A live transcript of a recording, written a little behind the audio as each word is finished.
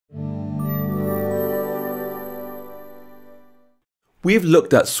We've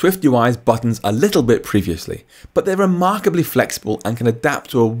looked at SwiftUI's buttons a little bit previously, but they're remarkably flexible and can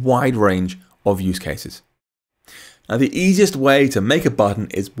adapt to a wide range of use cases. Now, the easiest way to make a button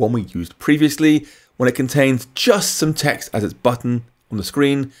is one we used previously, when it contains just some text as its button on the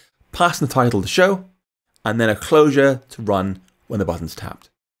screen, passing the title to show, and then a closure to run when the button's tapped.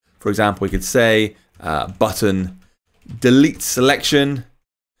 For example, we could say button delete selection,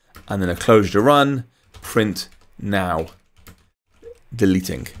 and then a closure to run, print now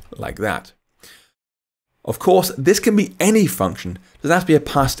deleting, like that. Of course, this can be any function. It doesn't have to be a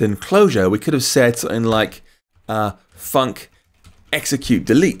passed-in closure. We could have said something like func execute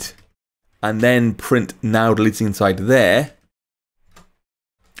delete, and then print now deleting inside there,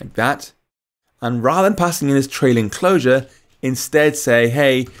 like that. And rather than passing in this trailing closure, instead say,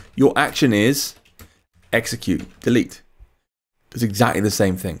 hey, your action is execute delete. It's exactly the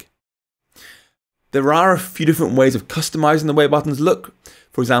same thing. There are a few different ways of customizing the way buttons look.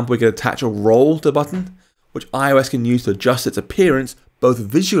 For example, we could attach a role to the button, which iOS can use to adjust its appearance both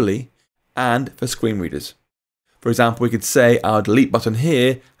visually and for screen readers. For example, we could say our delete button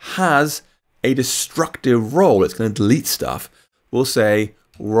here has a destructive role. It's going to delete stuff. We'll say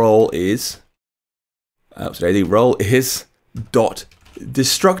role is, the role is dot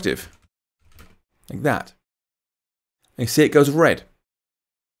destructive, like that. And you see it goes red.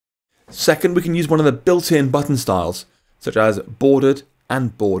 Second, we can use one of the built-in button styles, such as bordered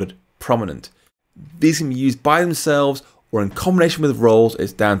and bordered prominent. These can be used by themselves or in combination with roles.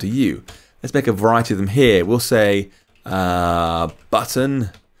 It's down to you. Let's make a variety of them here. We'll say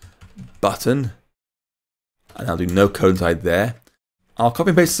button, button, and I'll do no code inside there. I'll copy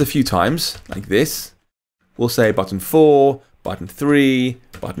and paste this a few times, like this. We'll say button 4, button 3,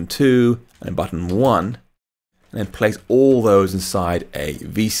 button 2, and button 1, and then place all those inside a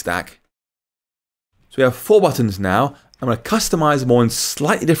VStack. So we have 4 buttons now. I'm going to customize them all in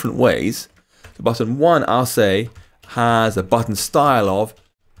slightly different ways. So button 1, I'll say, has a button style of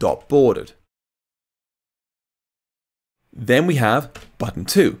dot bordered. Then we have button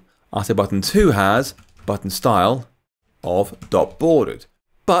 2. I'll say button 2 has button style of dot bordered.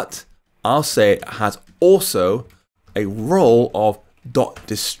 But I'll say it has also a role of dot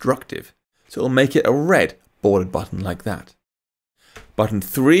destructive. So it'll make it a red bordered button like that. Button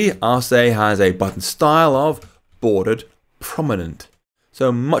 3, I'll say, has a button style of bordered prominent.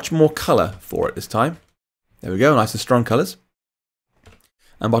 So much more color for it this time. There we go, nice and strong colors.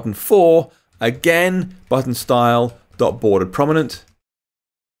 And button 4, again, button style dot bordered prominent.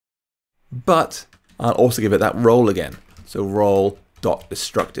 But I'll also give it that role again. So role dot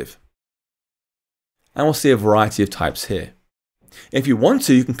destructive. And we'll see a variety of types here. If you want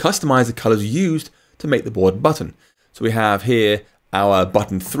to, you can customize the colors used to make the bordered button. So we have here our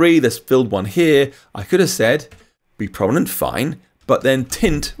button 3, this filled one here. I could have said be prominent, fine, but then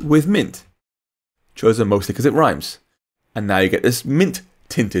tint with mint. Chosen mostly because it rhymes. And now you get this mint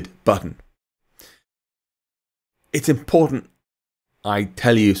tinted button. It's important I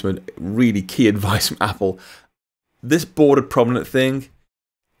tell you some really key advice from Apple. This bordered prominent thing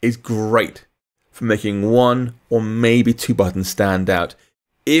is great for making 1 or maybe 2 buttons stand out.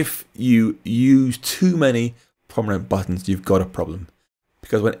 If you use too many prominent buttons, you've got a problem.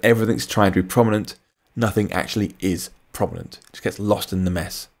 Because when everything's trying to be prominent, nothing actually is prominent. It just gets lost in the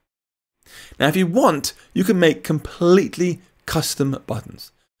mess. Now, if you want, you can make completely custom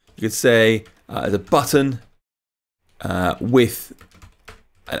buttons. You could say as a button with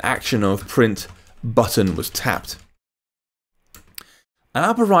an action of print button was tapped. And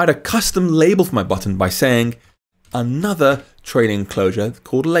I'll provide a custom label for my button by saying another trailing closure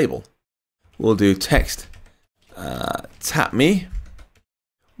called label. We'll do text tap me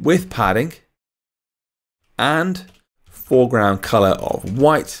with padding and foreground color of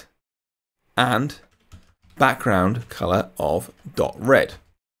white and background color of dot red.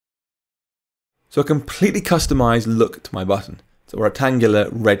 So a completely customized look to my button. So a rectangular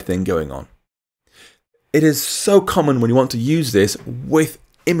red thing going on. It is so common when you want to use this with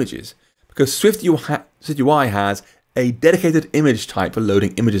images because SwiftUI has a dedicated image type for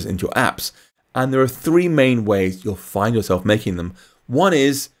loading images into your apps. And there are 3 main ways you'll find yourself making them. One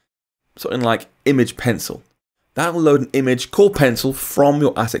is something like image pencil. That will load an image called pencil from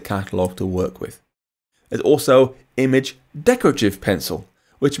your asset catalog to work with. There's also image decorative pencil,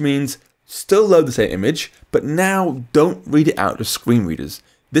 which means still load the same image, but now don't read it out to screen readers.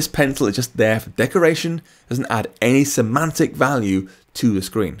 This pencil is just there for decoration, doesn't add any semantic value to the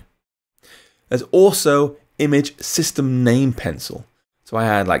screen. There's also image system name pencil. So I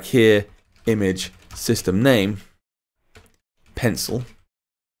had like here, image system name pencil.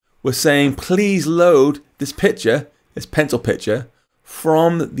 We're saying please load this picture, this pencil picture,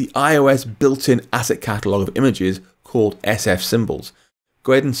 from the iOS built-in asset catalog of images called SF Symbols.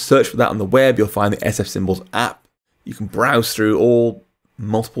 Go ahead and search for that on the web. You'll find the SF Symbols app. You can browse through all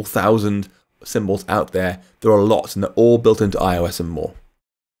multiple thousand symbols out there. There are lots, and they're all built into iOS and more.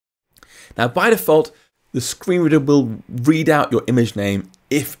 Now, by default, the screen reader will read out your image name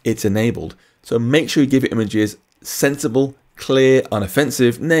if it's enabled. So make sure you give your images sensible, clear,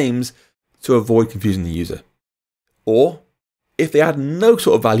 unoffensive names to avoid confusing the user. Or, if they add no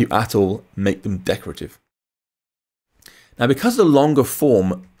sort of value at all, make them decorative. Now, because the longer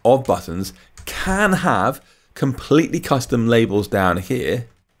form of buttons can have completely custom labels down here,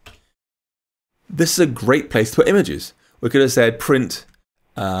 this is a great place to put images. We could have said print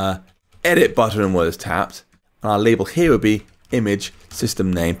edit button was tapped, and our label here would be image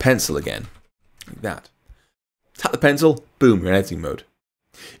system name pencil again, like that. Tap the pencil, boom, you're in editing mode.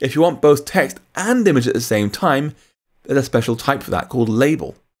 If you want both text and image at the same time, there's a special type for that called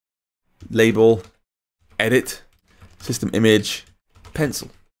label. Label, edit, system image, pencil.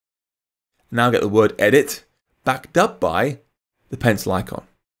 Now get the word edit backed up by the pencil icon.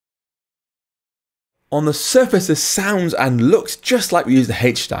 On the surface, this sounds and looks just like we use the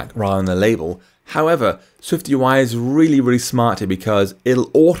H stack rather than the label. However, SwiftUI is really smart here because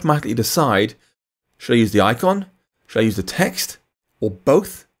it'll automatically decide, should I use the icon, should I use the text, or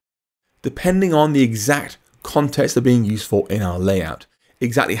both, depending on the exact context they're being used for in our layout.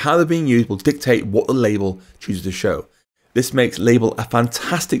 Exactly how they're being used will dictate what the label chooses to show. This makes label a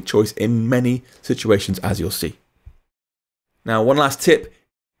fantastic choice in many situations, as you'll see. Now, one last tip.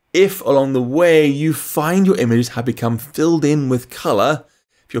 If along the way you find your images have become filled in with color,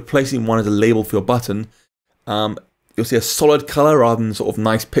 if you're placing one as a label for your button, you'll see a solid color rather than the sort of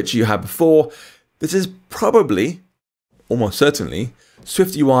nice picture you had before. This is probably, almost certainly,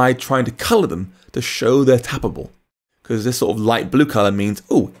 SwiftUI trying to color them to show they're tappable. Because this sort of light blue color means,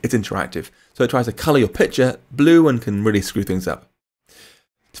 oh, it's interactive. So it tries to color your picture blue and can really screw things up.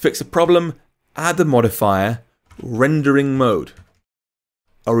 To fix the problem, add the modifier rendering mode.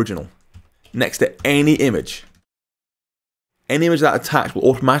 Original, next to any image. Any image that attached will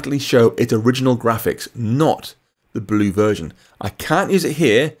automatically show its original graphics, not the blue version. I can't use it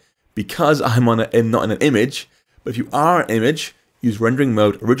here because I'm not in an image, but if you are an image, use rendering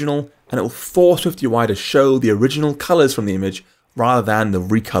mode original and it will force SwiftUI to show the original colors from the image rather than the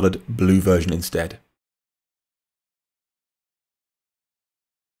recolored blue version instead.